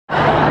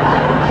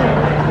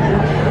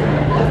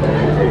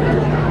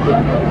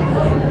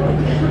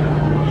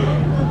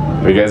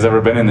Have you guys ever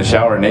been in the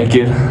shower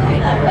naked?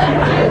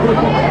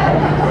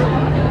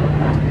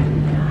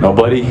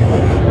 Nobody?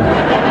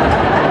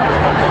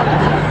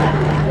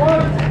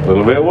 A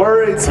little bit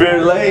worried,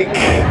 Spirit Lake.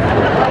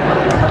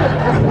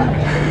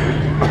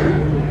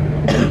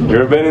 You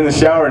ever been in the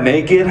shower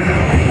naked?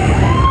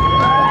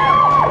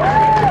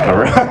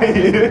 Alright.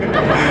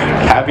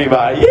 Happy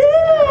about it.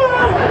 Yeah!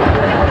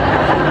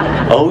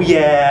 Oh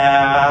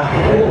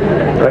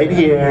yeah! Right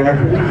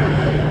here.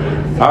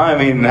 I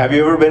mean, have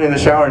you ever been in the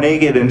shower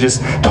naked and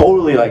just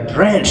totally like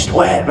drenched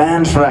wet,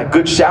 man, from that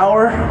good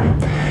shower?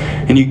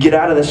 And you get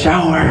out of the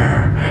shower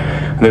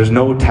and there's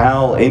no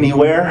towel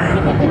anywhere?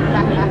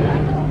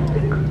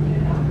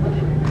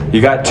 You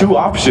got two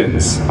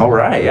options. All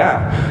right,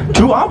 yeah.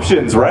 Two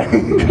options, right?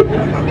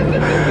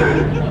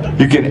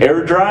 You can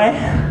air dry.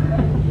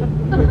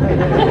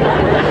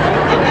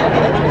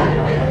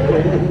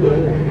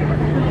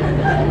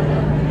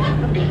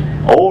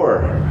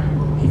 Or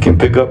you can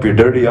pick up your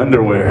dirty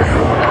underwear.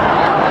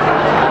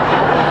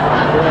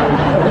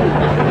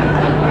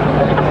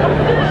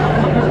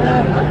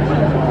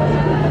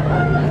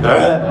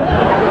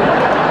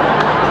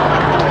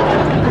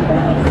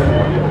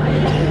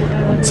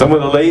 Some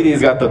of the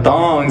ladies got the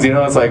thongs, you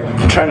know, it's like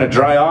trying to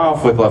dry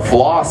off with a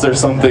floss or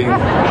something.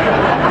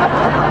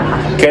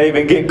 Can't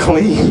even get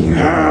clean.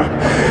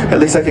 At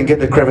least I can get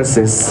the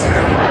crevices.